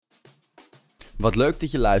Wat leuk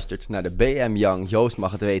dat je luistert naar de BM Young Joost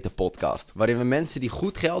Mag Het Weten podcast. Waarin we mensen die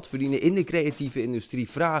goed geld verdienen in de creatieve industrie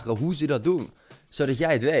vragen hoe ze dat doen. Zodat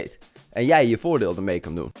jij het weet en jij je voordeel ermee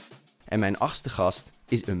kan doen. En mijn 8e gast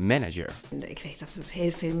is een manager. Ik weet dat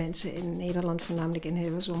heel veel mensen in Nederland, voornamelijk in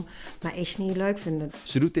Hilversum, maar echt niet leuk vinden.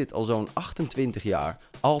 Ze doet dit al zo'n 28 jaar,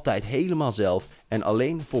 altijd helemaal zelf en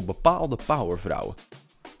alleen voor bepaalde powervrouwen.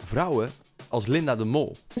 Vrouwen als Linda de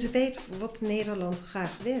Mol. Ze weet wat Nederland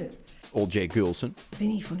graag wil. O.J. Gulsen. Ik ben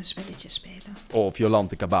niet voor een spelletje spelen. Of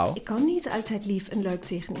Jolante Cabau. Ik kan niet altijd lief en leuk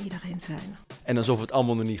tegen iedereen zijn. En alsof het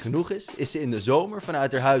allemaal nog niet genoeg is ze in de zomer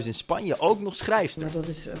vanuit haar huis in Spanje ook nog schrijfster. Maar dat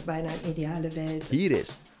is bijna een ideale wereld. Hier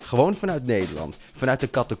is, gewoon vanuit Nederland, vanuit de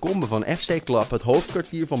catacombe van FC Club, het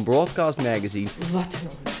hoofdkwartier van Broadcast Magazine. Wat een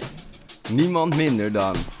onzin. Niemand minder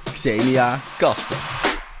dan Xenia Kasper.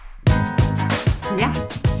 Ja,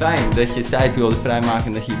 Fijn dat je tijd wilde vrijmaken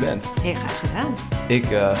en dat je hier bent. heel graag gedaan. Ik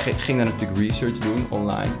ging daar natuurlijk research doen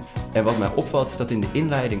online. En wat mij opvalt is dat in de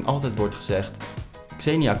inleiding altijd wordt gezegd: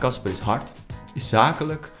 Xenia Kasper is hard, is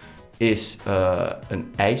zakelijk, is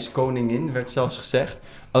een ijskoningin, werd zelfs gezegd.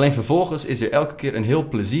 Alleen vervolgens is er elke keer een heel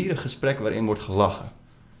plezierig gesprek waarin wordt gelachen.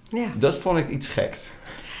 Ja. Dat vond ik iets geks.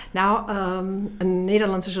 Nou, een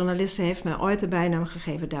Nederlandse journalist heeft mij ooit de bijnaam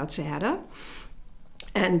gegeven Duitse herder.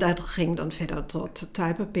 En dat ging dan verder tot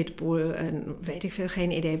Typer Pitbull en weet ik veel,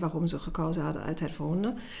 geen idee waarom ze gekozen hadden altijd voor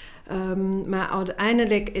honden. Maar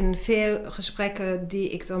uiteindelijk in veel gesprekken die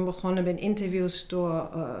ik dan begonnen ben, interviews door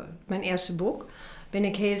mijn eerste boek, ben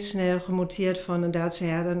ik heel snel gemuteerd van een Duitse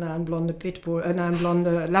herder naar een blonde pitbull, naar een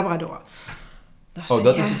blonde labrador.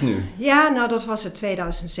 Dat is het nu? Ja, nou dat was het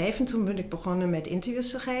 2007, toen ben ik begonnen met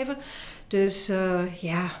interviews te geven. Dus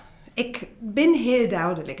ik ben heel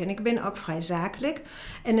duidelijk en ik ben ook vrij zakelijk.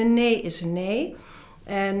 En een nee is een nee.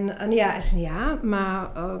 En een ja is een ja. Maar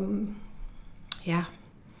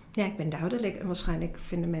ik ben duidelijk. En waarschijnlijk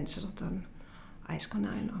vinden mensen dat dan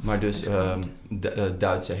ijskonijn. Maar dus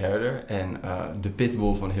Duitse herder en de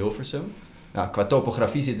pitbull van Hilversum. Nou, qua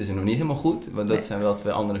topografie zitten ze nog niet helemaal goed, want dat zijn wel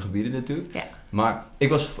 2 andere gebieden natuurlijk. Ja. Maar ik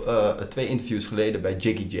was 2 interviews geleden bij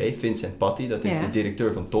Jiggy J, Vincent Patty, dat is de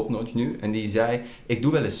directeur van Topnotch nu. En die zei, ik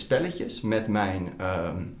doe wel eens spelletjes met mijn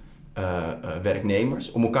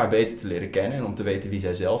werknemers om elkaar beter te leren kennen en om te weten wie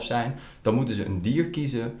zij zelf zijn. Dan moeten ze een dier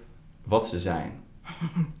kiezen wat ze zijn.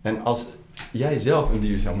 En als jij zelf een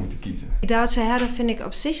dier zou moeten kiezen? Die Duitse herder vind ik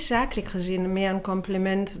op zich zakelijk gezien meer een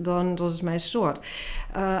compliment dan dat het mij stoort.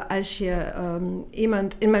 Als je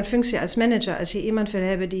iemand, in mijn functie als manager, als je iemand wil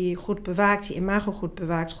hebben die goed bewaakt, die imago goed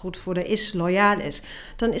bewaakt, goed voor de is, loyaal is,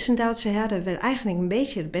 dan is een Duitse herder wel eigenlijk een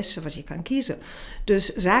beetje het beste wat je kan kiezen.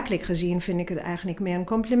 Dus zakelijk gezien vind ik het eigenlijk meer een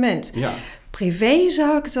compliment. Ja. Privé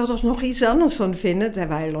zou ik er toch nog iets anders van vinden,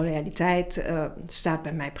 terwijl loyaliteit staat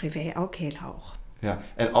bij mij privé ook heel hoog. Ja,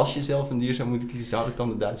 en als je zelf een dier zou moeten kiezen, zou het dan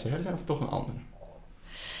de Duitse herder zijn of toch een andere?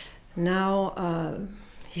 Nou,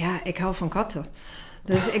 ik hou van katten.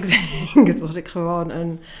 Dus ik denk dat ik gewoon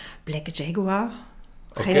een Black Jaguar.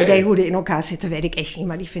 Geen idee hoe die in elkaar zitten, weet ik echt niet.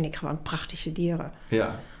 Maar die vind ik gewoon prachtige dieren.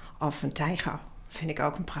 Ja. Of een tijger vind ik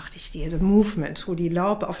ook een praktisch dier. De movement, hoe die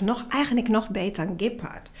lopen. Of eigenlijk nog beter een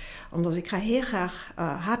gepard. Omdat ik ga heel graag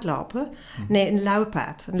hard lopen. Nee, een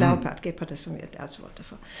luipaard. Een luipaard, gepard is dan weer het Duitse woord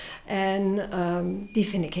ervoor. En die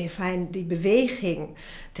vind ik heel fijn, die beweging.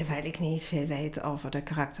 Terwijl ik niet veel weet over de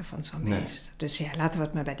karakter van zo'n beest. Dus ja, laten we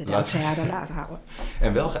het maar bij de Duitse herder laten houden.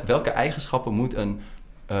 En welke eigenschappen moet een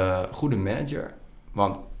goede manager...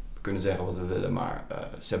 Want we kunnen zeggen wat we willen, maar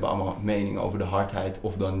ze hebben allemaal meningen over de hardheid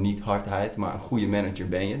of dan niet hardheid. Maar een goede manager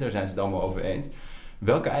ben je, daar zijn ze het allemaal over eens.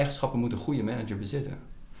 Welke eigenschappen moet een goede manager bezitten?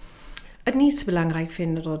 Het niet belangrijk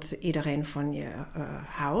vinden dat iedereen van je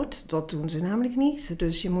houdt. Dat doen ze namelijk niet.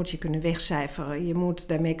 Dus je moet je kunnen wegcijferen. Je moet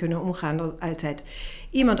daarmee kunnen omgaan dat altijd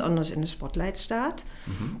iemand anders in de spotlight staat.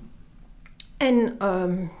 Mm-hmm. En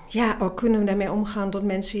ook kunnen we daarmee omgaan dat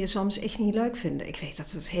mensen je soms echt niet leuk vinden. Ik weet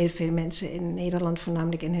dat heel veel mensen in Nederland,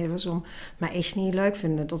 voornamelijk in Hilversum, maar echt niet leuk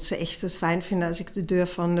vinden. Dat ze echt het fijn vinden als ik de deur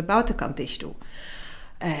van de buitenkant dicht doe.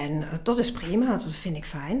 En dat is prima, dat vind ik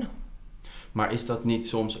fijn. Maar is dat niet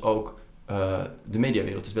soms ook... de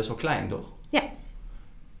mediawereld is best wel klein, toch? Ja,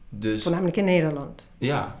 dus, voornamelijk in Nederland.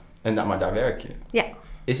 Ja, maar daar werk je. Ja.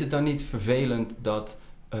 Is het dan niet vervelend dat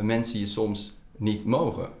mensen je soms niet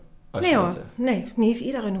mogen? Nee hoor, nee, niet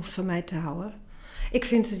iedereen hoeft van mij te houden. Ik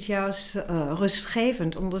vind het juist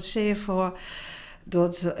rustgevend, omdat stel je voor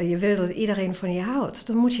dat je wil dat iedereen van je houdt.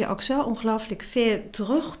 Dan moet je ook zo ongelooflijk veel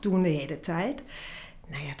terug doen de hele tijd.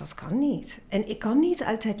 Nou ja, dat kan niet. En ik kan niet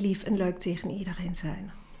altijd lief en leuk tegen iedereen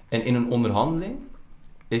zijn. En in een onderhandeling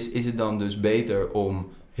is het dan dus beter om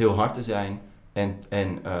heel hard te zijn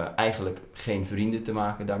en eigenlijk geen vrienden te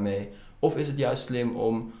maken daarmee? Of is het juist slim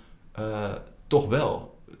om toch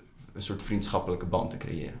wel een soort vriendschappelijke band te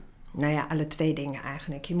creëren? Nou ja, alle twee dingen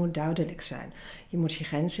eigenlijk. Je moet duidelijk zijn. Je moet je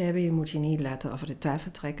grenzen hebben, je moet je niet laten over de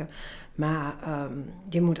tafel trekken. Maar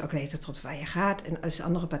je moet ook weten tot waar je gaat. En als de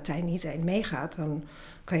andere partij niet in meegaat, dan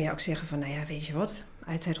kan je ook zeggen van, nou ja, weet je wat,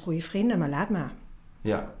 altijd goede vrienden, maar laat maar.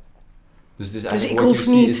 Ja. Dus het is Dus eigenlijk ik what hoef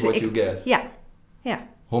you see niet, is what you get. Ja.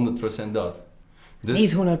 100% dat. Dus,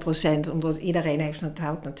 Niet 100%, omdat iedereen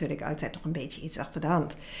houdt natuurlijk altijd nog een beetje iets achter de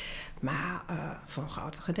hand. Maar voor een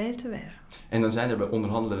groot gedeelte wel. En dan zijn er bij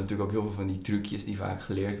onderhandelen natuurlijk ook heel veel van die trucjes die vaak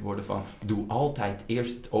geleerd worden van doe altijd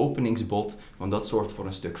eerst het openingsbod, want dat zorgt voor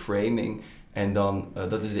een stuk framing en dan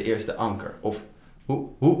dat is de eerste anker. Of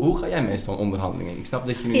hoe ga jij meestal onderhandelingen? Ik snap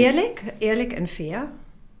dat je nu... Eerlijk en fair.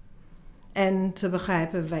 En te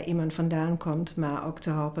begrijpen waar iemand vandaan komt, maar ook te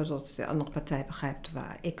hopen dat de andere partij begrijpt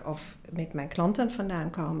waar ik of met mijn klanten vandaan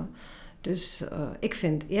komen. Dus ik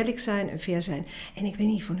vind eerlijk zijn en fair zijn. En ik ben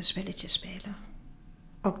niet voor een spelletje spelen.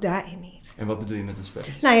 Ook daarin niet. En wat bedoel je met een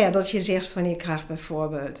spelletje? Nou ja, dat je zegt van je krijgt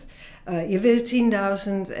bijvoorbeeld, je wil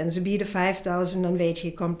 10.000 en ze bieden 5.000, dan weet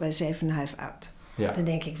je komt bij 7,5 uit. Ja. Dan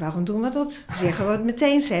denk ik, waarom doen we dat? Zeggen we het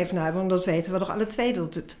meteen 7,5, want dat weten we toch alle twee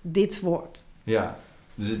dat het dit wordt. Ja,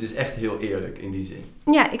 dus het is echt heel eerlijk in die zin.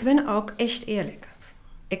 Ja, ik ben ook echt eerlijk.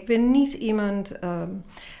 Ik ben niet iemand...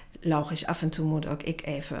 logisch, af en toe moet ook ik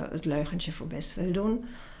even het leugentje voor best wel doen.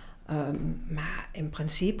 Maar in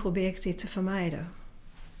principe probeer ik dit te vermijden.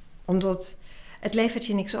 Omdat het levert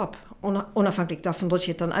je niks op. Onafhankelijk daarvan dat je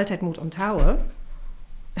het dan altijd moet onthouden.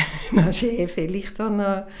 En als je heel veel liegt, dan,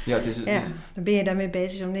 dan ben je daarmee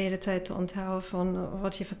bezig om de hele tijd te onthouden van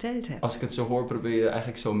wat je verteld hebt. Als ik het zo hoor, probeer je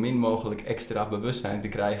eigenlijk zo min mogelijk extra bewustzijn te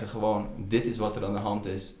krijgen. Gewoon, dit is wat er aan de hand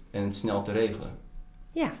is en het snel te regelen.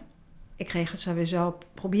 Ja. Ik regel sowieso,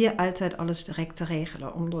 probeer altijd alles direct te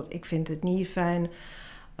regelen. Omdat ik vind het niet fijn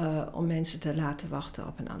om mensen te laten wachten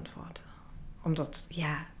op een antwoord. Omdat,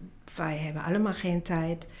 wij hebben allemaal geen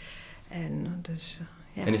tijd. En dus,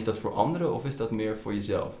 En is dat voor anderen of is dat meer voor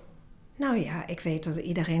jezelf? Nou ja, ik weet dat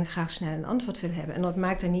iedereen graag snel een antwoord wil hebben. En dat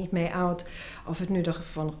maakt er niet mee uit of het nu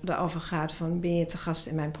erover gaat van ben je te gast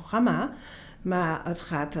in mijn programma. Maar het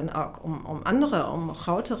gaat dan ook om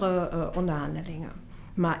grotere onderhandelingen.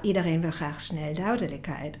 Maar iedereen wil graag snel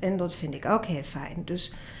duidelijkheid. En dat vind ik ook heel fijn.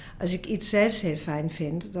 Dus als ik iets zelfs heel fijn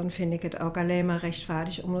vind, dan vind ik het ook alleen maar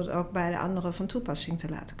rechtvaardig om het ook bij de anderen van toepassing te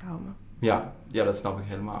laten komen. Ja, dat snap ik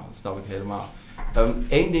helemaal.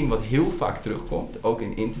 Eén ding wat heel vaak terugkomt, ook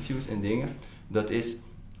in interviews en dingen, dat is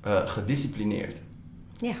gedisciplineerd.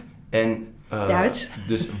 Ja. En Duits.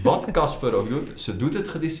 Dus wat Casper ook doet, ze doet het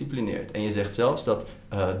gedisciplineerd. En je zegt zelfs dat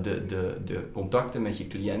de contacten met je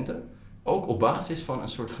cliënten ook op basis van een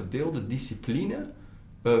soort gedeelde discipline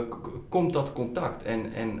komt dat contact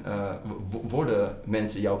en worden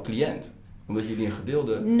mensen jouw cliënt. Omdat jullie een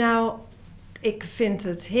gedeelde... Nou, ik vind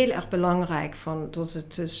het heel erg belangrijk dat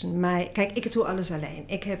het tussen mij... Kijk, ik doe alles alleen.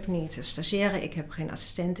 Ik heb niet stagiaire, ik heb geen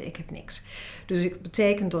assistenten, ik heb niks. Dus het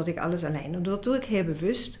betekent dat ik alles alleen doe. Dat doe ik heel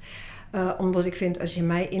bewust. Omdat ik vind, als je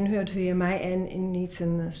mij inhuurt, huur je mij en niet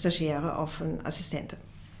een stagiaire of een assistente.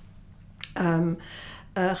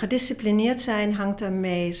 Gedisciplineerd zijn hangt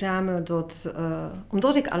daarmee samen dat,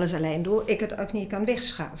 omdat ik alles alleen doe, ik het ook niet kan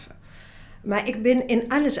wegschuiven. Maar ik ben in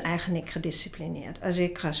alles eigenlijk gedisciplineerd. Als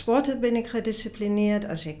ik ga sporten ben ik gedisciplineerd,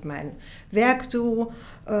 als ik mijn werk doe,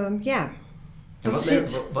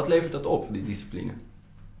 Wat levert dat op, die discipline?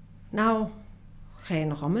 Nou,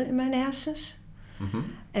 geen rommel in mijn hersens. Mm-hmm.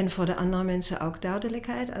 En voor de andere mensen ook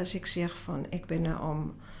duidelijkheid. Als ik zeg van ik ben er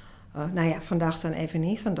om... vandaag dan even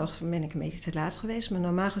niet. Vandaag ben ik een beetje te laat geweest. Maar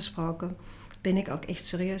normaal gesproken ben ik ook echt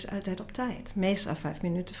serieus altijd op tijd. Meestal 5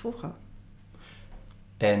 minuten vroeger.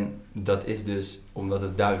 En dat is dus omdat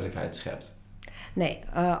het duidelijkheid schept? Nee,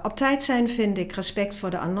 op tijd zijn vind ik respect voor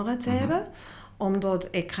de anderen te hebben. Omdat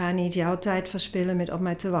ik ga niet jouw tijd verspillen met op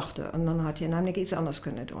mij te wachten. En dan had je namelijk iets anders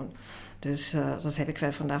kunnen doen. Dus dat heb ik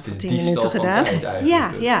wel vandaag voor 10 minuten gedaan.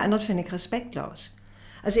 Ja, en dat vind ik respectloos.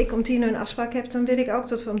 Als ik om 10:00 een afspraak heb, dan wil ik ook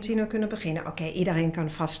dat we om 10:00 kunnen beginnen. Oké, iedereen kan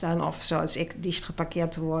vaststaan of zoals ik dicht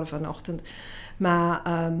geparkeerd te worden vanochtend. Maar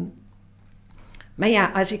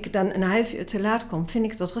ja, als ik dan een half uur te laat kom, vind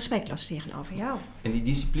ik dat respectloos tegenover jou. En die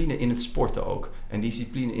discipline in het sporten ook. En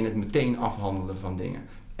discipline in het meteen afhandelen van dingen.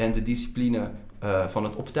 En de discipline van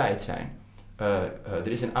het op tijd zijn. Er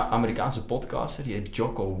is een Amerikaanse podcaster, die heet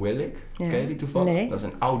Jocko Willink. Ja. Ken je die toevallig? Nee. Dat is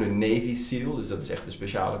een oude Navy SEAL, dus dat is echt de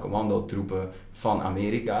speciale commandotroepen van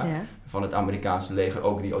Amerika. Ja. Van het Amerikaanse leger,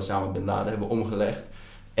 ook die Osama Bin Laden hebben omgelegd.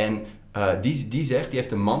 En die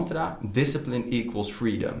heeft een mantra, discipline equals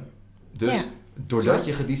freedom. Dus Doordat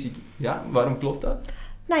je gedisciplineerd... Ja, waarom klopt dat?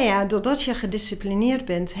 Nou ja, doordat je gedisciplineerd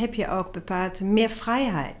bent, heb je ook bepaald meer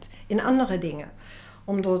vrijheid in andere dingen.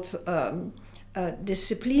 Omdat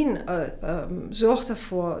discipline zorgt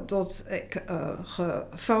ervoor dat ik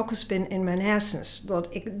gefocust ben in mijn hersens. Dat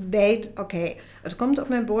ik weet, oké, het komt op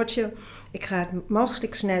mijn bordje, ik ga het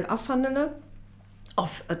mogelijk snel afhandelen.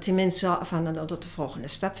 Of tenminste zo afhandelen dat de volgende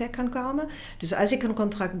stap weer kan komen. Dus als ik een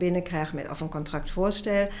contract binnenkrijg of een contract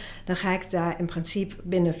voorstel, dan ga ik daar in principe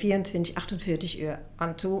binnen 24, 48 uur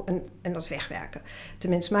aan toe en dat wegwerken.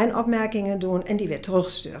 Tenminste mijn opmerkingen doen en die weer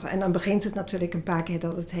terugsturen. En dan begint het natuurlijk een paar keer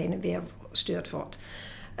dat het heen en weer gestuurd wordt.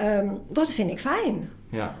 Dat vind ik fijn.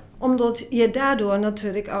 Ja. Omdat je daardoor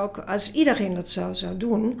natuurlijk ook, als iedereen dat zo zou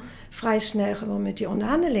doen, vrij snel gewoon met die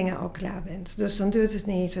onderhandelingen ook klaar bent. Dus dan duurt het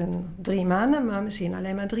niet 3 maanden, maar misschien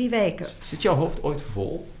alleen maar 3 weken. Zit jouw hoofd ooit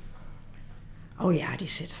vol? Oh ja, die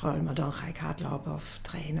zit vol, maar dan ga ik hardlopen of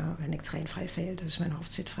trainen. En ik train vrij veel, dus mijn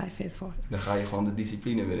hoofd zit vrij veel vol. Dan ga je gewoon de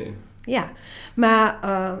discipline weer in. Ja, maar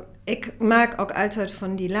ik maak ook altijd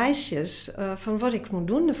van die lijstjes van wat ik moet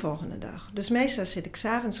doen de volgende dag. Dus meestal zit ik 's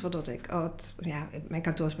avonds voordat ik mijn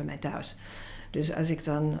kantoor is bij mij thuis. Dus als ik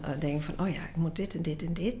dan denk van, oh ja, ik moet dit en dit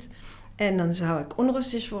en dit. En dan zou ik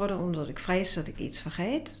onrustig worden omdat ik vrees dat ik iets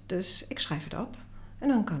vergeet. Dus ik schrijf het op en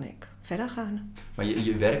dan kan ik verder gaan. Maar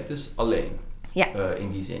je werkt dus alleen, Ja.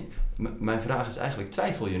 In die zin. Mijn vraag is eigenlijk,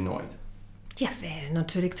 twijfel je nooit? Ja,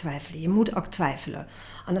 natuurlijk twijfelen. Je moet ook twijfelen.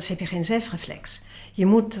 Anders heb je geen zelfreflex. Je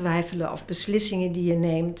moet twijfelen of beslissingen die je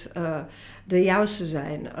neemt de juiste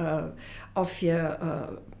zijn. Of je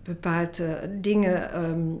bepaalde dingen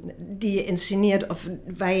die je insceneert of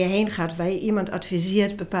waar je heen gaat, waar je iemand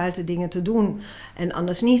adviseert bepaalde dingen te doen en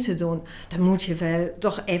anders niet te doen. Dan moet je wel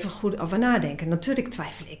toch even goed over nadenken. Natuurlijk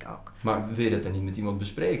twijfel ik ook. Maar wil je dat dan niet met iemand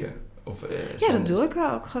bespreken? Of, ja, dat doe ik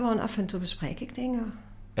ook. Gewoon af en toe bespreek ik dingen.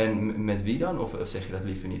 En met wie dan? Of zeg je dat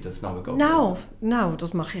liever niet? Dat snap ik ook. Nou,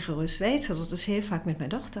 dat mag je gerust weten. Dat is heel vaak met mijn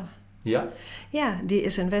dochter. Ja? Ja, die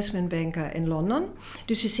is investmentbanker in Londen.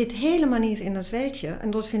 Dus ze zit helemaal niet in dat wereldje.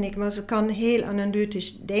 En dat vind ik, maar ze kan heel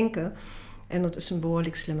analytisch denken. En dat is een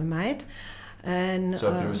behoorlijk slimme meid. En,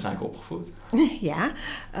 zo heb je waarschijnlijk opgevoed. Ja,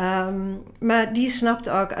 maar die snapt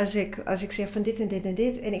ook als ik zeg van dit en dit en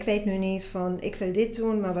dit. En ik weet nu niet van ik wil dit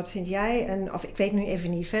doen, maar wat vind jij? Of ik weet nu even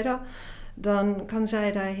niet verder. Dan kan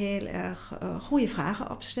zij daar heel erg goede vragen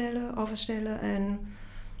over stellen.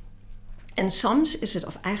 En soms is het,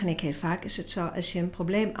 of eigenlijk heel vaak is het zo, als je een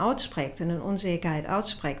probleem uitspreekt en een onzekerheid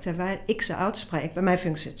uitspreekt, terwijl ik ze uitspreek, bij mij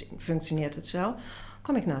functioneert het zo,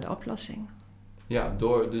 kom ik naar de oplossing. Ja,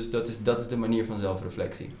 dus dat is de manier van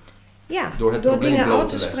zelfreflectie. Ja, door dingen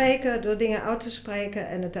uit te spreken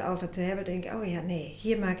en het erover te hebben, denk ik, oh ja, nee,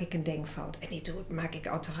 hier maak ik een denkfout. En die maak ik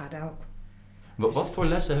uiteraard ook. Wat voor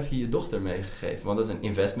lessen heb je je dochter meegegeven? Want dat is een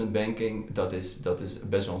investmentbanking, dat is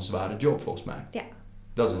best wel een zware job volgens mij. Ja.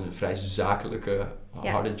 Dat is een vrij zakelijke,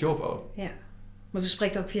 harde job ook. Ja, maar ze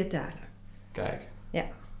spreekt ook 4 talen. Kijk. Ja.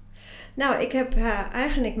 Nou, ik heb haar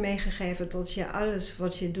eigenlijk meegegeven dat je alles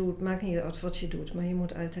wat je doet, maakt niet uit wat je doet, maar je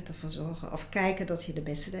moet altijd ervoor zorgen of kijken dat je de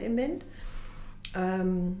beste daarin bent.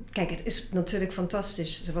 Kijk, het is natuurlijk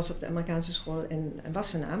fantastisch. Ze was op de Amerikaanse school in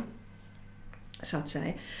Wassenaar, zat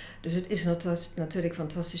zij. Dus het is natuurlijk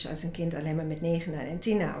fantastisch als een kind alleen maar met 9 en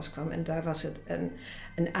 10 uitkwam. En daar was het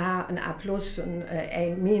een A, een A+,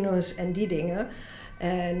 een minus en die dingen.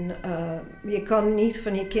 En je kan niet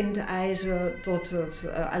van je kind eisen dat het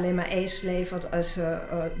alleen maar A's levert als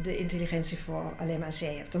de intelligentie voor alleen maar C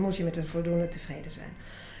hebt. Dan moet je met een voldoende tevreden zijn.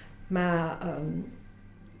 Maar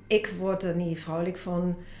ik word er niet vrolijk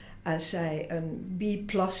van als zij een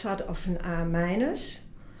B+ had of een A-.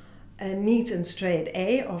 En niet een straight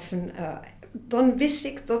A of dan wist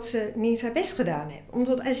ik dat ze niet haar best gedaan heeft.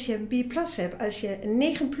 Omdat als je een B+ hebt, als je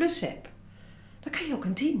een 9+ hebt, dan kan je ook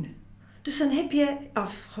een 10. Dus dan heb je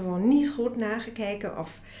of gewoon niet goed nagekeken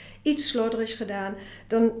of iets slordigs gedaan.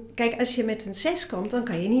 Dan, kijk, als je met een 6 komt, dan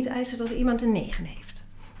kan je niet eisen dat iemand een 9 heeft.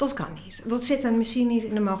 Dat kan niet. Dat zit dan misschien niet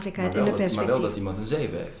in de mogelijkheid, in de perspectief. Maar wel dat iemand een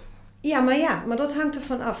 7 heeft. Ja, maar dat hangt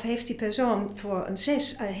ervan af. Heeft die persoon voor een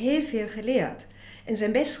 6 al heel veel geleerd en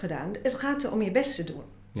zijn best gedaan? Het gaat er om je best te doen.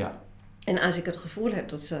 Ja. En als ik het gevoel heb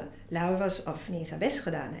dat ze lui was of niet haar best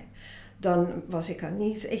gedaan heeft, dan was ik er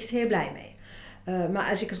niet echt heel blij mee. Maar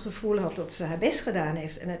als ik het gevoel had dat ze haar best gedaan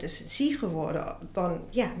heeft en het is een C geworden,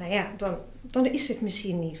 dan is het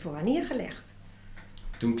misschien niet voor haar neergelegd.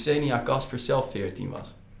 Toen Xenia Caspers zelf 14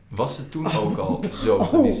 was ze toen ook al zo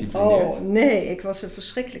gedisciplineerd? Oh, nee, ik was een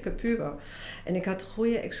verschrikkelijke puber. En ik had een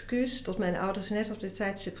goede excuus dat mijn ouders net op dit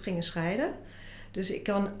tijdstip gingen scheiden. Dus ik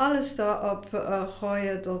kan alles daarop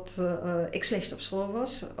gooien dat ik slecht op school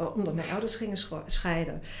was, omdat mijn ouders gingen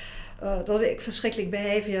scheiden. dat ik verschrikkelijk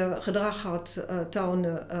behavior gedrag had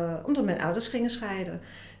toonde, omdat mijn ouders gingen scheiden.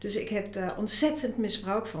 Dus ik heb daar ontzettend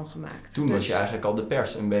misbruik van gemaakt. Toen was je eigenlijk al de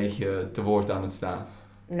pers een beetje te woord aan het staan.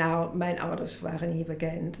 Nou, mijn ouders waren niet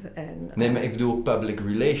bekend. Nee, maar ik bedoel public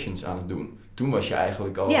relations aan het doen. Toen was je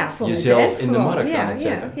eigenlijk al voor jezelf mezelf, in de markt aan het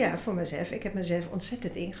zetten. Ja, voor mezelf. Ik heb mezelf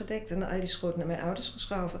ontzettend ingedekt en al die schuld naar mijn ouders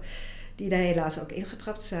geschoven. Die daar helaas ook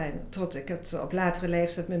ingetrapt zijn. Tot ik het op latere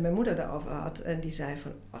leeftijd met mijn moeder daarover had. En die zei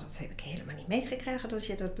van, dat heb ik helemaal niet meegekregen dat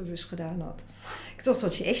je dat bewust gedaan had. Ik dacht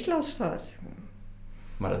dat je echt last had.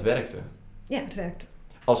 Maar dat werkte. Ja, het werkte.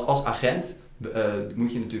 Als agent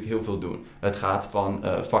moet je natuurlijk heel veel doen. Het gaat van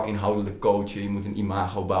vakinhoudelijk coachen, je moet een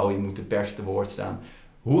imago bouwen, je moet de pers te woord staan.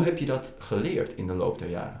 Hoe heb je dat geleerd in de loop der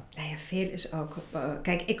jaren? Nou ja, veel is ook...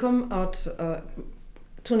 kijk, ik kom uit...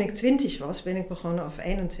 toen ik 20 was, ben ik begonnen, of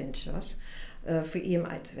 21 was, voor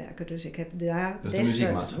IMI te werken. Dus ik heb daar... Dat is de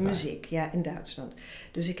muziekmaatschappij? Muziek, ja, in Duitsland.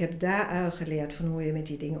 Dus ik heb daar geleerd van hoe je met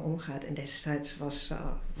die dingen omgaat. En destijds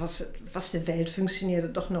was de wereld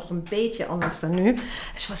functioneerde toch nog een beetje anders dan nu.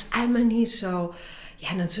 Het was allemaal niet zo...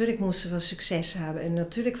 Ja, natuurlijk moesten we succes hebben. En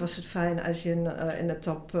natuurlijk was het fijn als je in de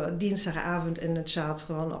top dinsdagavond in de charts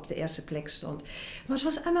gewoon op de eerste plek stond. Maar het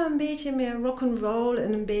was allemaal een beetje meer rock'n'roll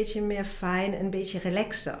en een beetje meer fijn en een beetje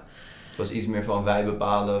relaxter. Het was iets meer van wij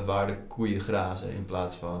bepalen waar de koeien grazen in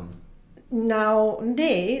plaats van... Nou,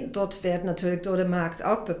 nee, dat werd natuurlijk door de markt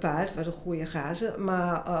ook bepaald, waar de koeien grazen.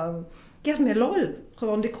 Maar je had meer lol,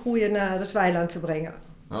 gewoon de koeien naar het weiland te brengen.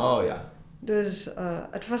 Oh ja. Dus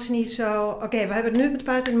het was niet zo, oké, we hebben het nu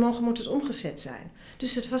bepaald en morgen moet het omgezet zijn.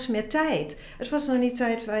 Dus het was meer tijd. Het was nog niet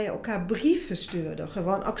tijd waar je elkaar brieven stuurde.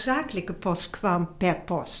 Gewoon ook zakelijke post kwam per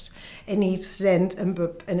post. En niet zend en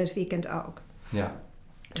bub en het weekend ook. Ja.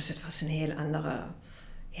 Dus het was een heel andere,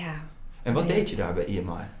 ja. En wat deed je daar bij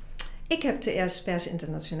IMI? Ik heb eerst Pers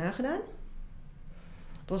Internationaal gedaan.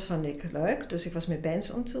 Dat vond ik leuk, dus ik was met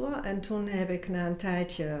bands on tour. En toen heb ik na een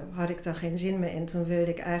tijdje, had ik daar geen zin meer in. Toen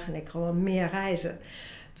wilde ik eigenlijk gewoon meer reizen.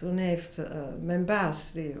 Toen heeft mijn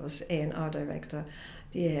baas, die was A&R director,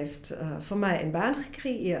 die heeft voor mij een baan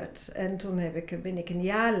gecreëerd. En toen ben ik een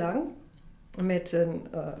jaar lang met een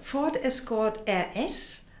Ford Escort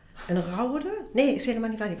RS, een rode, nee, ik zeg helemaal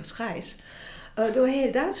niet waar, die was grijs. Door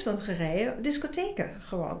heel Duitsland gereden, discotheken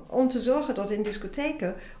gewoon. Om te zorgen dat in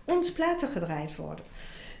discotheken ons platen gedraaid worden.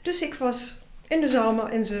 Dus ik was in de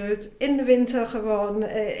zomer in Zult, in de winter gewoon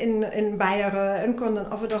in Beieren en kon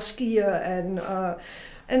dan overdag skiën.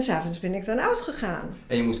 En 's avonds ben ik dan uitgegaan.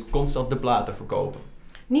 En je moest constant de platen verkopen?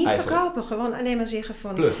 Niet eigenlijk verkopen, gewoon alleen maar zeggen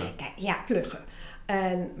van... Pluggen? Kijk, ja, pluggen.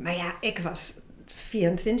 Maar ja, ik was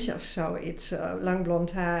 24 of zoiets, lang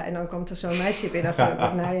blond haar. En dan komt er zo'n meisje binnen.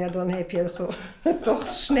 Nou ja, dan heb je gewoon toch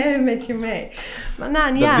snel met je mee. Maar na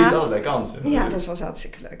een jaar... Dat biedt allerlei kansen. Ja, dat was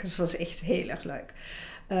hartstikke leuk. Dat was echt heel erg leuk.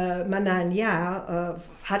 Maar na een jaar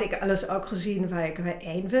had ik alles ook gezien waar ik weer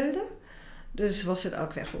heen wilde. Dus was het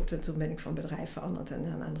ook weer goed. En toen ben ik van bedrijf veranderd en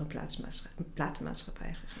naar een andere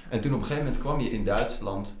platenmaatschappij gegaan. En toen op een gegeven moment kwam je in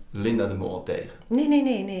Duitsland Linda de Mol tegen?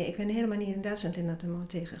 Nee. Ik ben helemaal niet in Duitsland Linda de Mol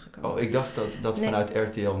tegengekomen. Oh, ik dacht dat vanuit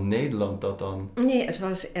RTL Nederland dat dan... Nee,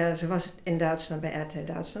 ze was in Duitsland bij RTL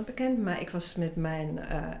Duitsland bekend. Maar ik was met mijn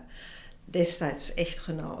destijds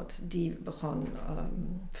echtgenoot. Die begon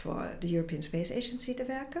voor de European Space Agency te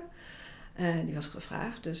werken. Die was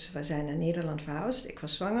gevraagd. Dus wij zijn naar Nederland verhuisd. Ik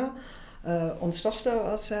was zwanger. Ons dochter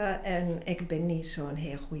was er en ik ben niet zo'n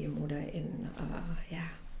heel goede moeder in,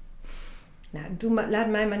 Nou, laat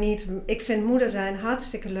mij maar niet... Ik vind moeder zijn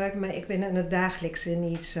hartstikke leuk, maar ik ben in het dagelijkse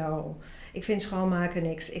niet zo... Ik vind schoonmaken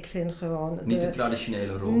niks, ik vind gewoon... Niet de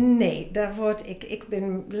traditionele rol? Nee, daar word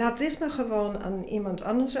laat dit me gewoon aan iemand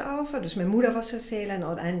anders over. Dus mijn moeder was er veel en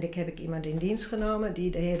uiteindelijk heb ik iemand in dienst genomen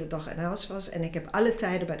die de hele dag in huis was. En ik heb alle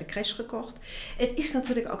tijden bij de crash gekocht. Het is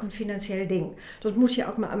natuurlijk ook een financieel ding. Dat moet je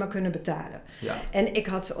ook maar allemaal kunnen betalen. Ja. En ik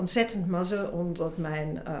had ontzettend mazzel omdat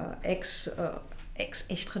mijn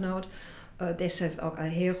ex-echtgenoot destijds ook al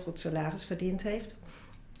heel goed salaris verdiend heeft.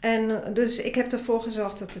 En dus ik heb ervoor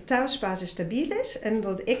gezorgd dat de thuisbasis stabiel is en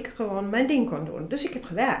dat ik gewoon mijn ding kon doen. Dus ik heb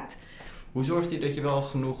gewerkt. Hoe zorg je dat je wel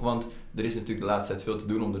genoeg, want er is natuurlijk de laatste tijd veel te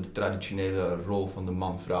doen onder de traditionele rol van de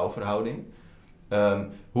man-vrouw verhouding.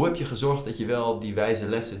 Hoe heb je gezorgd dat je wel die wijze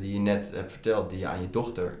lessen die je net hebt verteld, die je aan je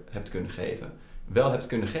dochter hebt kunnen geven, wel hebt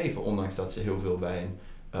kunnen geven, ondanks dat ze heel veel bij een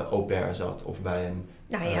au pair zat of bij een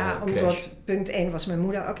crash? Omdat punt 1 was mijn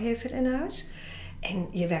moeder ook heel veel in huis. En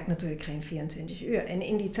je werkt natuurlijk geen 24 uur. En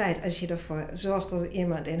in die tijd, als je ervoor zorgt dat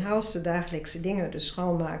iemand in huis de dagelijkse dingen, dus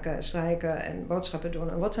schoonmaken, strijken en boodschappen doen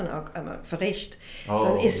en wat dan ook, verricht,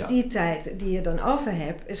 dan is die tijd die je dan over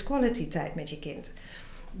hebt, is quality tijd met je kind.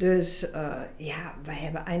 Dus wij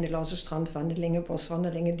hebben eindeloze strandwandelingen,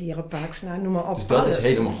 boswandelingen, dierenparks, noem maar op. Dus dat alles. is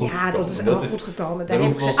helemaal goed gekomen. Ja, dat is helemaal goed gekomen. Daar daar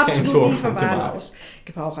heb ik hoeven ze we ons geen absoluut niet zorgen om te maken. verwaarloosd. Ik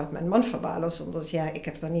heb hooguit mijn man verwaarloosd, omdat ik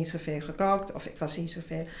heb daar niet zoveel gekookt, of ik was niet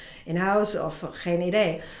zoveel in huis, of geen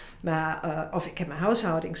idee. Maar, of ik heb mijn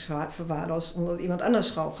huishouding verwaarloosd, omdat iemand anders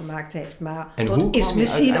schoongemaakt heeft. Maar En dat is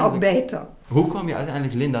misschien ook beter. Hoe kwam je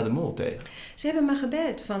uiteindelijk Linda de Mol tegen? Ze hebben me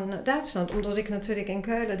gebeld van Duitsland, omdat ik natuurlijk in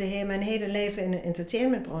Keulen mijn hele leven in de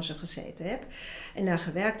entertainmentbranche gezeten heb en daar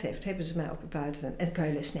gewerkt heeft, hebben ze mij op een buiten, en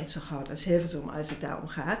Keulen is net zo groot als Hilversum als het daarom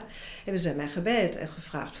gaat, hebben ze mij gebeld en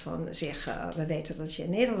gevraagd van, we weten dat je in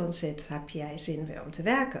Nederland zit, heb jij zin weer om te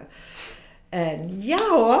werken? En ja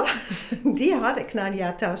hoor, die had ik na een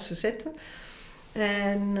jaar thuis te zitten.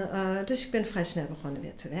 En dus ik ben vrij snel begonnen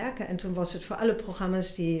weer te werken. En toen was het voor alle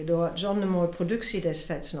programma's die door John de Mol Productie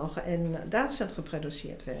destijds nog in Duitsland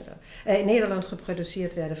geproduceerd werden. In Nederland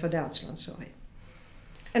geproduceerd werden voor Duitsland, sorry.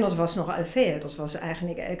 En dat was nogal veel. Dat was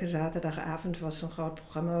eigenlijk elke zaterdagavond was een groot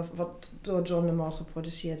programma wat door John de Mol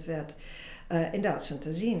geproduceerd werd in Duitsland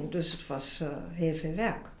te zien. Dus het was heel veel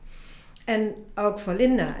werk. En ook voor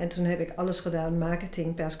Linda. En toen heb ik alles gedaan,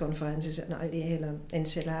 marketing, persconferenties en al die hele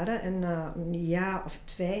enchilade. En na een jaar of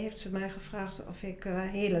 2 heeft ze mij gevraagd of ik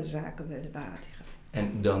hele zaken wilde behartigen.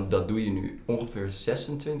 En dan, dat doe je nu ongeveer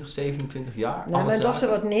 26, 27 jaar? Nou, mijn dochter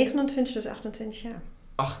wordt 29, dus 28 jaar.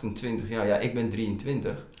 28 jaar, ja, ik ben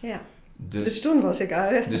 23. Ja, dus toen was ik al.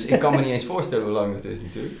 Dus ik kan me niet eens voorstellen hoe lang dat is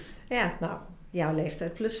natuurlijk. Ja, nou, jouw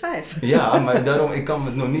leeftijd plus 5. Ja, maar daarom, ik kan me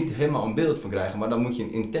er nog niet helemaal een beeld van krijgen. Maar dan moet je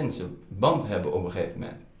een intense band hebben op een gegeven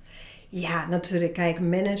moment. Ja, natuurlijk. Kijk,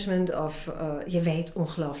 management je weet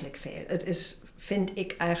ongelooflijk veel. Het is, vind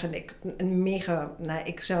ik eigenlijk, een mega...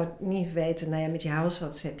 ik zou het niet weten. Met je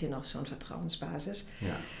huisarts heb je nog zo'n vertrouwensbasis.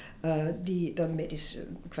 Ja. Die dan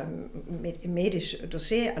qua medisch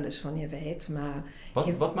dossier alles van je weet. Maar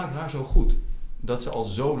wat maakt haar zo goed? Dat ze al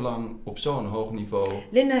zo lang op zo'n hoog niveau...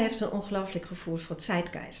 Linda heeft een ongelooflijk gevoel voor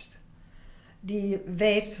zeitgeist. Die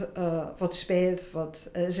weet wat speelt,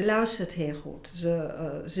 ze luistert heel goed.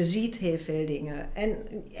 Ze ziet heel veel dingen.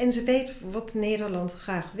 En ze weet wat Nederland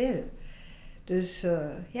graag wil. Dus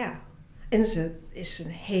en ze is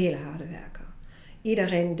een hele harde werker.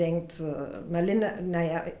 Iedereen denkt, maar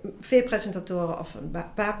Linda, veel presentatoren of een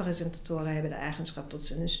paar presentatoren hebben de eigenschap dat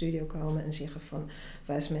ze in een studio komen en zeggen van,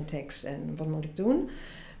 waar is mijn tekst en wat moet ik doen?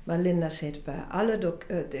 Maar Linda zit bij alle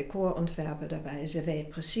decorontwerpen daarbij. Ze weet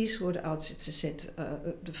precies hoe het uitziet. Ze zit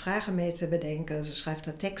de vragen mee te bedenken. Ze schrijft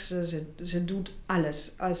haar teksten. Ze doet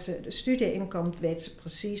alles. Als ze de studio inkomt, weet ze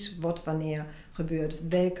precies wat wanneer gebeurt.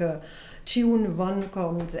 Welke tune wanneer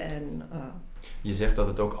komt. En, Je zegt dat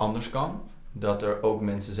het ook anders kan. Dat er ook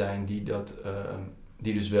mensen zijn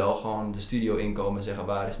die dus wel gewoon de studio inkomen en zeggen,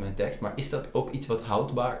 waar is mijn tekst? Maar is dat ook iets wat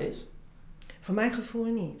houdbaar is? Voor mijn gevoel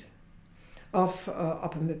niet. Of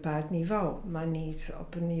op een bepaald niveau, maar niet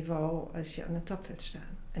op een niveau als je aan de top wilt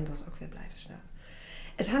staan. En dat ook weer blijven staan.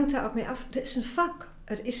 Het hangt daar ook mee af. Het is een vak.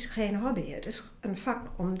 Het is geen hobby. Het is een vak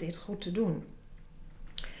om dit goed te doen.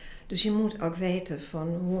 Dus je moet ook weten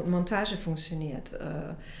van hoe een montage functioneert.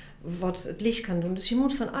 Wat het licht kan doen. Dus je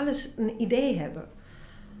moet van alles een idee hebben.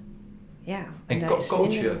 Ja. En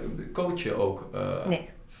coach je ook? Nee.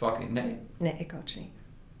 Fucking nee? Nee, ik coach niet.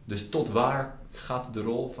 Dus tot waar gaat de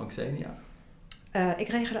rol van Xenia? Ik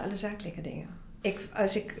regel alle zakelijke dingen.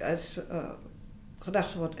 Als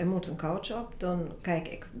gedacht wordt, er moet een coach op, dan kijk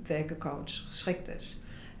ik welke coach geschikt is.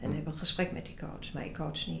 En heb een gesprek met die coach. Maar ik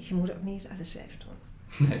coach niet. Je moet ook niet alles zelf doen.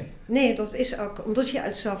 Nee, dat is ook, omdat je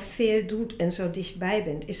al zo veel doet en zo dichtbij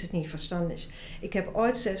bent, is het niet verstandig. Ik heb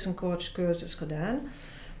ooit zelfs een coachcursus gedaan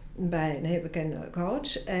bij een heel bekende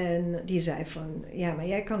coach. En die zei van, ja, maar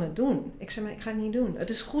jij kan het doen. Ik zei, maar ik ga het niet doen. Het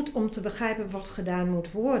is goed om te begrijpen wat gedaan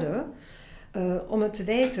moet worden. Om het te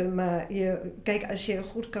weten. Maar kijk, als je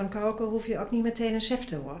goed kan koken, hoef je ook niet meteen een chef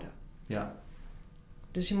te worden. Ja.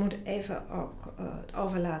 Dus je moet even ook het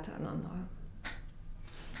overlaten aan anderen.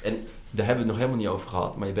 En daar hebben we het nog helemaal niet over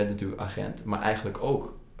gehad. Maar je bent natuurlijk agent. Maar eigenlijk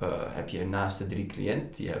ook heb je naast de 3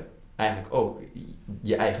 cliënten, je hebt eigenlijk ook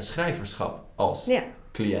je eigen schrijverschap als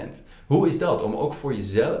cliënt. Hoe is dat om ook voor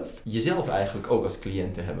jezelf eigenlijk ook als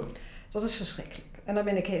cliënt te hebben? Dat is verschrikkelijk. En daar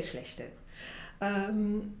ben ik heel slecht in.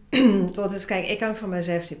 Kijk, ik kan voor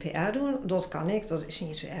mezelf de PR doen. Dat kan ik, dat is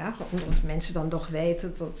niet zo erg. Omdat mensen dan toch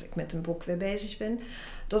weten dat ik met een boek weer bezig ben.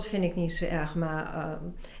 Dat vind ik niet zo erg. Maar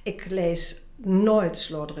ik lees nooit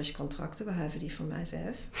slordig contracten, behalve die van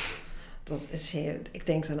mijzelf. Dat is heel, ik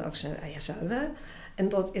denk dan ook zo, ja, zal wel. En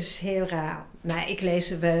dat is heel raar. Maar ik lees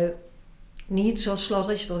ze wel niet zo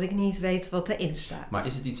slordig dat ik niet weet wat erin staat. Maar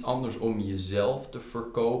is het iets anders om jezelf te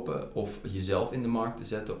verkopen of jezelf in de markt te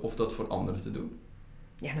zetten of dat voor anderen te doen?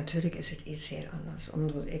 Ja, natuurlijk is het iets heel anders.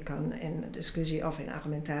 Omdat ik kan in discussie of in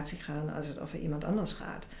argumentatie gaan als het over iemand anders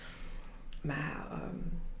gaat. Maar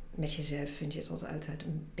met jezelf vind je dat altijd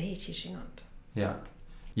een beetje gênant. Ja.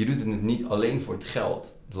 Je doet het niet alleen voor het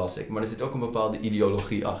geld, las ik, maar er zit ook een bepaalde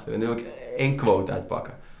ideologie achter. En daar wil ik 1 quote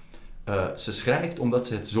uitpakken. Ze schrijft omdat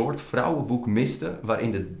ze het soort vrouwenboek miste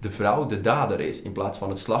waarin de vrouw de dader is, in plaats van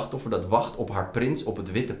het slachtoffer dat wacht op haar prins op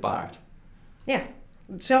het witte paard. Ja,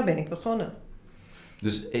 zo ben ik begonnen.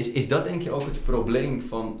 Dus is dat denk je ook het probleem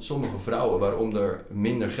van sommige vrouwen, waarom er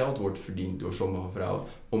minder geld wordt verdiend door sommige vrouwen?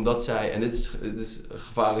 Omdat zij, en dit is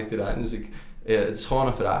gevaarlijk terrein, dus het is gewoon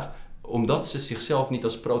een vraag, omdat ze zichzelf niet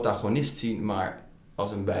als protagonist zien, maar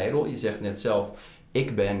als een bijrol. Je zegt net zelf, ik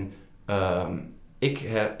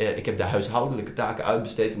heb de huishoudelijke taken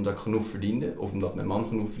uitbesteed omdat ik genoeg verdiende, of omdat mijn man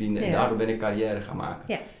genoeg verdiende, en daardoor ben ik carrière gaan maken.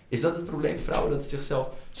 Ja. Is dat het probleem van vrouwen, dat ze zichzelf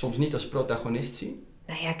soms niet als protagonist zien?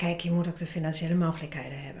 Nou ja, kijk, je moet ook de financiële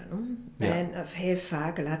mogelijkheden hebben. Ja. En heel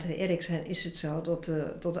vaak, laten we eerlijk zijn, is het zo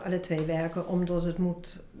dat alle twee werken, omdat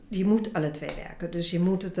je moet alle twee werken. Dus je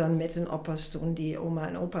moet het dan met een oppas doen die oma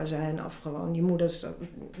en opa zijn, of gewoon die moeders,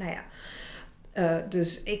 nou ja.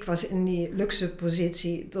 Dus ik was in die luxe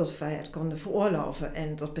positie dat wij het konden veroorloven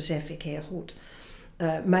en dat besef ik heel goed.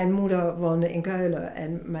 Mijn moeder woonde in Keulen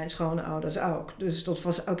en mijn schoonouders ook. Dus dat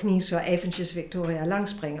was ook niet zo eventjes Victoria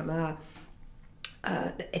langspringen, maar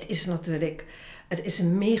het is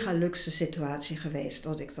een mega luxe situatie geweest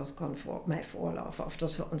dat ik dat kon mij veroorloven, of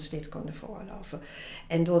dat we ons dit konden veroorloven.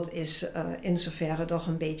 En dat is in zoverre toch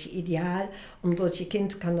een beetje ideaal, omdat je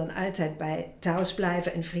kind kan dan altijd bij thuis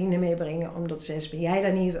blijven en vrienden meebrengen, omdat zelfs ben jij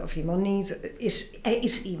daar niet of je man niet, er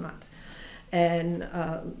is iemand. En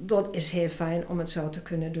dat is heel fijn om het zo te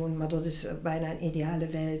kunnen doen, maar dat is bijna een ideale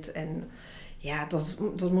wereld. En ja,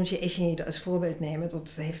 dat moet je echt niet als voorbeeld nemen.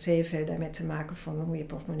 Dat heeft heel veel daarmee te maken van hoe je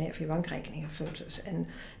portemonnee of je bankrekening gevuld is. En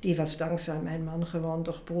die was dankzij mijn man gewoon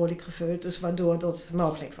toch behoorlijk gevuld, dus waardoor dat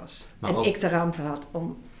mogelijk was. Maar en ik de ruimte had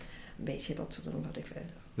om een beetje dat te doen wat ik wilde.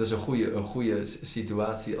 Dat is een goede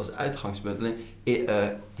situatie als uitgangspunt.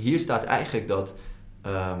 Hier staat eigenlijk dat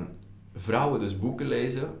vrouwen dus boeken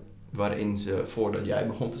lezen waarin ze, voordat jij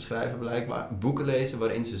begon te schrijven blijkbaar, boeken lezen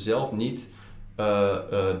waarin ze zelf niet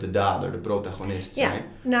de dader, de protagonist zijn. Ja,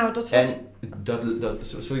 nou dat was... En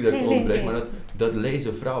sorry dat ik onderbreek, maar dat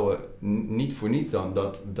lezen vrouwen niet voor niets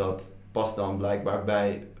dan. Dat past dan blijkbaar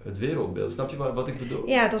bij het wereldbeeld. Snap je wat ik bedoel?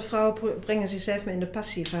 Ja, dat vrouwen brengen zichzelf meer in de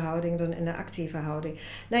passieve houding dan in de actieve houding.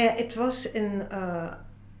 Nou ja, het was in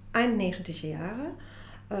eind 90 jaren...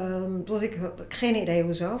 dat ik geen idee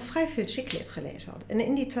hoezo, vrij veel chicklit gelezen had. En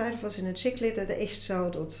in die tijd was in het chicklit het echt zo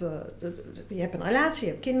dat je hebt een relatie,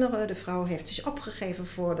 je hebt kinderen, de vrouw heeft zich opgegeven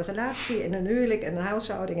voor de relatie en een huwelijk en een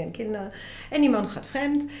huishouding en kinderen. En die man gaat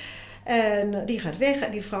vreemd en die gaat weg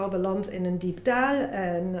en die vrouw belandt in een diep dal.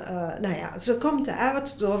 En nou ja, ze komt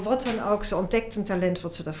eruit door wat dan ook, ze ontdekt een talent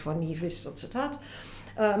wat ze daarvoor niet wist dat ze het had.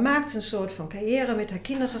 Maakt een soort van carrière met haar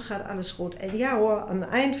kinderen, gaat alles goed. En ja hoor, aan het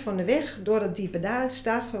eind van de weg, door dat diepe dal,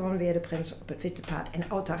 staat gewoon weer de prins op het witte paard. En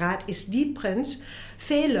uiteraard is die prins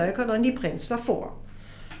veel leuker dan die prins daarvoor.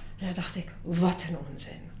 En dan dacht ik, wat een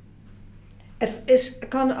onzin. Het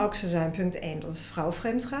kan ook zo zijn, punt 1, dat de vrouw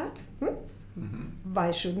vreemd gaat. Mm-hmm.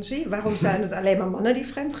 Why shouldn't she? Waarom zijn het alleen maar mannen die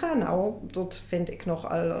vreemd gaan? Nou, dat vind ik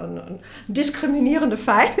nogal een discriminerende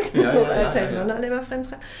feit. Dat altijd mannen alleen maar vreemd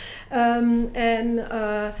gaan.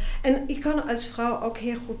 En je kan als vrouw ook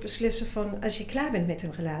heel goed beslissen van als je klaar bent met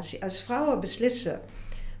een relatie. Als vrouwen beslissen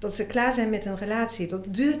dat ze klaar zijn met een relatie,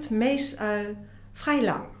 dat duurt meestal vrij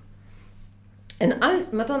lang.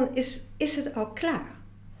 Maar dan is het ook klaar.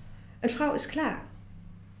 Een vrouw is klaar.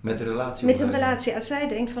 Met de relatie? Met een relatie. Als zij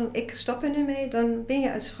denkt van ik stop er nu mee, dan ben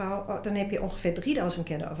je als vrouw, dan heb je ongeveer 3000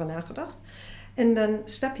 keer erover nagedacht. En dan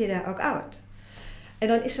stap je daar ook uit. En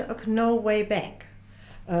dan is er ook no way back.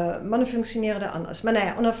 Mannen functioneren daar anders. Maar nou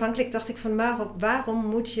ja, onafhankelijk dacht ik van waarom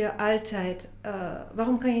moet je altijd,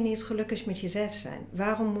 waarom kan je niet gelukkig met jezelf zijn?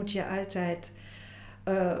 Waarom moet je altijd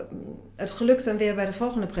het geluk dan weer bij de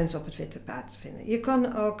volgende prins op het witte paard vinden? Je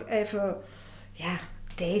kan ook even,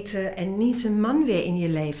 daten en niet een man weer in je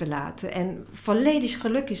leven laten en volledig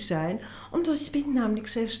gelukkig zijn, omdat je bent namelijk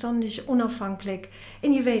zelfstandig, onafhankelijk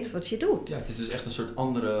en je weet wat je doet. Ja, het is dus echt een soort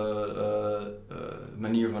andere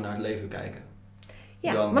manier van naar het leven kijken.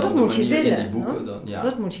 Ja, maar dat moet je willen. In die boeken,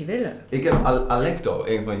 dat moet je willen. Ik heb Alecto,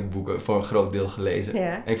 een van je boeken, voor een groot deel gelezen.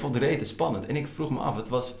 Ja. En ik vond het rete spannend. En ik vroeg me af, het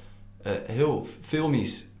was heel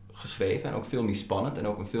filmisch geschreven en ook filmisch spannend en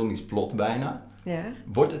ook een filmisch plot bijna. Ja.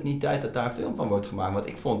 Wordt het niet tijd dat daar een film van wordt gemaakt? Want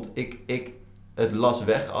ik vond, het las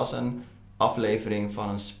weg als een aflevering van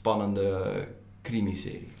een spannende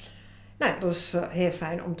crimiserie. Nou ja, dat is heel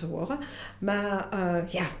fijn om te horen. Maar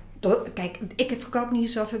kijk, ik verkoop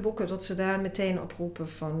niet zoveel boeken dat ze daar meteen oproepen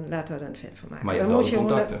van laten we er een film van maken. Maar je hebt wel de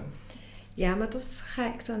contacten. Ja, maar dat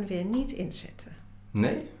ga ik dan weer niet inzetten.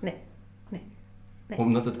 Nee? Nee.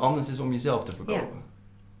 Omdat het anders is om jezelf te verkopen?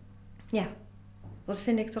 Ja. Dat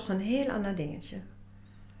vind ik toch een heel ander dingetje.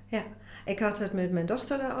 Ja. Ik had het met mijn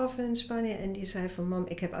dochter daarover in Spanje en die zei van mam,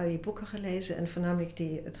 ik heb al je boeken gelezen en voornamelijk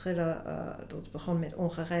die thriller, dat begon met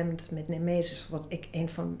Ongerijmd, met Nemesis, wat ik een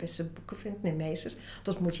van mijn beste boeken vind, Nemesis,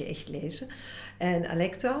 dat moet je echt lezen. En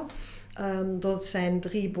Alecto, dat zijn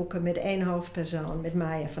 3 boeken met 1 hoofdpersoon, met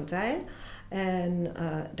Maya van Tijl. En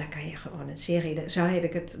daar kan je gewoon een serie, zo heb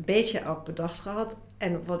ik het een beetje ook bedacht gehad.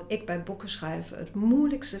 En wat ik bij boeken schrijven het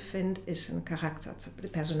moeilijkste vind, is een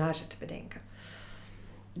personage te bedenken.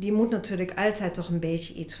 Die moet natuurlijk altijd toch een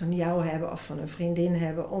beetje iets van jou hebben of van een vriendin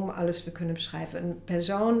hebben om alles te kunnen beschrijven. Een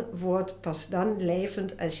persoon wordt pas dan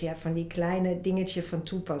levend als je van die kleine dingetje van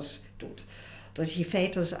toepas doet. Dat je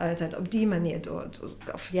veters altijd op die manier doet.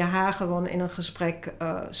 Of je haar gewoon in een gesprek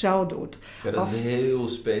zo doet. Ja, dat is heel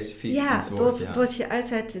specifiek. Ja, dat je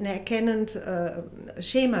altijd een herkennend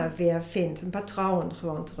schema weer vindt. Een patroon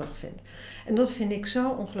gewoon terugvindt. En dat vind ik zo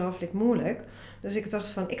ongelooflijk moeilijk. Dus ik dacht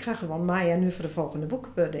van, ik ga gewoon Maya nu voor de volgende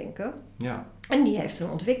boek bedenken. Ja. En die heeft een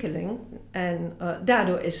ontwikkeling. En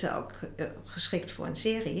daardoor is ze ook geschikt voor een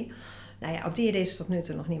serie. Nou ja, op die idee is tot nu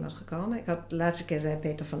toe nog niemand gekomen. Ik had de laatste keer zei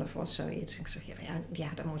Peter van der Vos zoiets. Ik zeg, ja,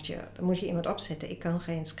 dan moet je iemand opzetten. Ik kan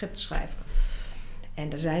geen script schrijven.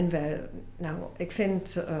 En er zijn wel, nou, ik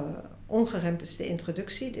vind Ongeremd is de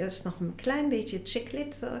introductie. Dat is nog een klein beetje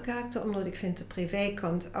chick-lit karakter, omdat ik vind de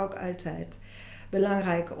privékant ook altijd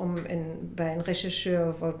belangrijk om bij een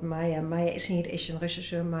regisseur, wordt Maya is niet echt een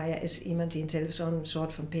regisseur, Maya is iemand die een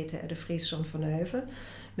soort van Peter R. de Vries, John van Heuvel,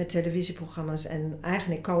 met televisieprogramma's en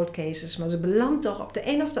eigenlijk cold cases, maar ze belandt toch op de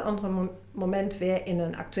een of de andere moment weer in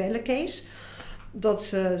een actuele case, dat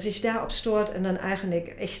ze zich daarop stoort en dan eigenlijk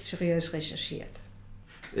echt serieus rechercheert.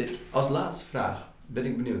 Als laatste vraag ben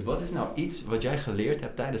ik benieuwd, wat is nou iets wat jij geleerd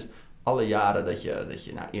hebt tijdens alle jaren dat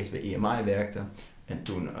je nou, eerst bij EMI werkte en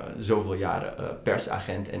toen zoveel jaren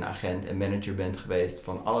persagent en manager bent geweest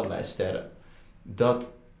van allerlei sterren.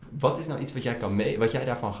 Wat is nou iets wat jij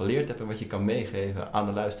daarvan geleerd hebt en wat je kan meegeven aan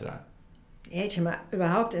de luisteraar? Jeetje, maar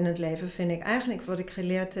überhaupt in het leven vind ik eigenlijk wat ik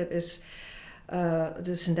geleerd heb is, dat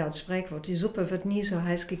is een Duits spreekwoord, die soep wordt niet zo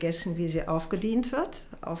heiß gegessen wie ze afgediend wordt.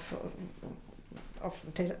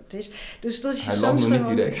 Dus dat je hij soms nog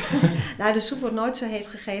niet direct. Nou, de soep wordt nooit zo heet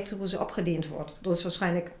gegeten hoe ze opgediend wordt. Dat is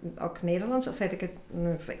waarschijnlijk ook Nederlands, of heb ik het,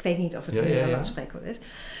 ik weet niet of het een Nederlands spreekwoord is.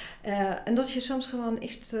 En dat je soms gewoon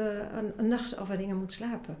echt een nacht over dingen moet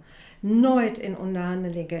slapen. Nooit in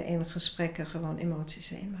onderhandelingen, in gesprekken gewoon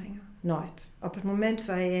emoties inbrengen. Nooit. Op het moment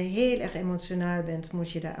waar je heel erg emotioneel bent,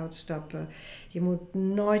 moet je daar uitstappen. Je moet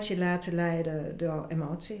nooit je laten leiden door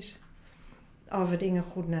emoties. Over dingen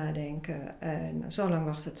goed nadenken en zo lang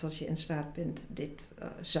wachten tot je in staat bent dit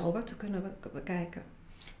sober te kunnen bekijken.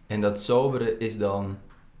 En dat sobere is dan?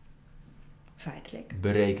 Feitelijk.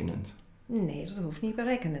 Berekenend? Nee, dat hoeft niet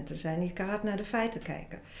berekenend te zijn. Je kan hard naar de feiten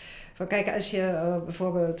kijken. Van kijk, als je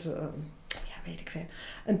bijvoorbeeld, weet ik veel,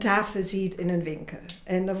 een tafel ziet in een winkel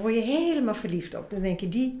en dan word je helemaal verliefd op. Dan denk je,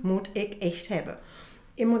 die moet ik echt hebben.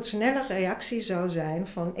 Emotionele reactie zou zijn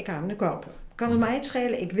van, ik ga hem nu kopen. Kan het mij het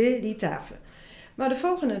schelen, ik wil die tafel. Maar de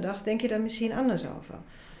volgende dag denk je daar misschien anders over.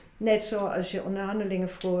 Net zoals je onderhandelingen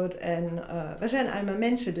voert en we zijn allemaal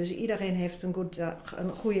mensen, dus iedereen heeft een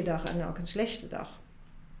goede dag en ook een slechte dag.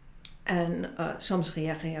 En soms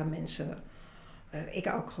reageren mensen,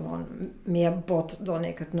 ik ook gewoon meer bot dan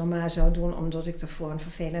ik het normaal zou doen, omdat ik ervoor een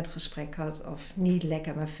vervelend gesprek had of niet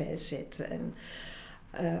lekker in mijn vel zit.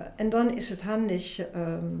 En dan is het handig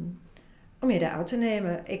om je daaruit te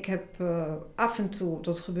nemen. Ik heb af en toe,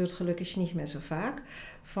 dat gebeurt gelukkig niet meer zo vaak,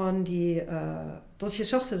 van dat je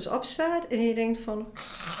 's ochtends opstaat en je denkt van,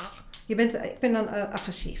 ik ben dan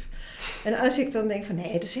agressief. En als ik dan denk van,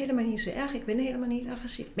 nee, dat is helemaal niet zo erg, ik ben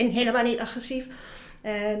helemaal niet agressief.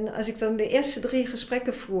 En als ik dan de eerste 3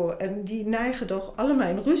 gesprekken voer en die neigen toch allemaal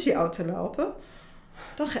in ruzie uit te lopen,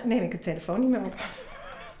 dan neem ik de telefoon niet meer op.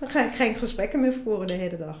 Dan ga ik geen gesprekken meer voeren de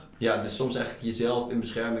hele dag. Ja, dus soms eigenlijk jezelf in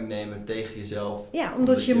bescherming nemen tegen jezelf. Ja,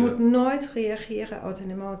 omdat je moet nooit reageren uit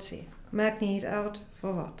een emotie. Maakt niet uit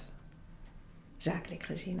voor wat. Zakelijk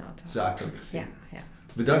gezien altijd. Zakelijk gezien. Ja.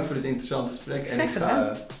 Bedankt voor dit interessante gesprek en ik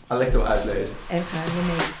ga Alecto uitlezen. En ga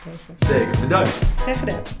Nemesis lezen. Zeker, bedankt. Graag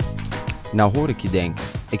gedaan. Nou hoor ik je denken,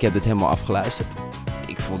 ik heb dit helemaal afgeluisterd.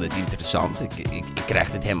 Ik vond dit interessant, ik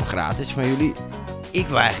krijg dit helemaal gratis van jullie. Ik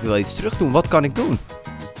wil eigenlijk wel iets terug doen, wat kan ik doen?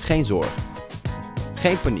 Geen zorgen.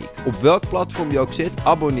 Geen paniek. Op welk platform je ook zit,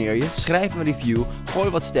 abonneer je, schrijf een review, gooi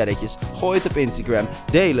wat sterretjes, gooi het op Instagram,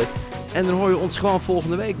 deel het en dan hoor je ons gewoon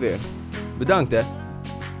volgende week weer. Bedankt hè.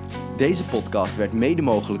 Deze podcast werd mede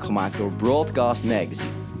mogelijk gemaakt door Broadcast Magazine.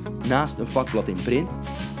 Naast een vakblad in print,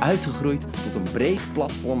 uitgegroeid tot een breed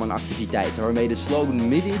platform aan activiteiten waarmee de slogan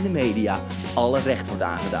midden in de media alle recht wordt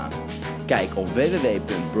aangedaan. Kijk op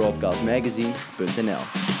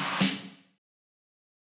www.broadcastmagazine.nl.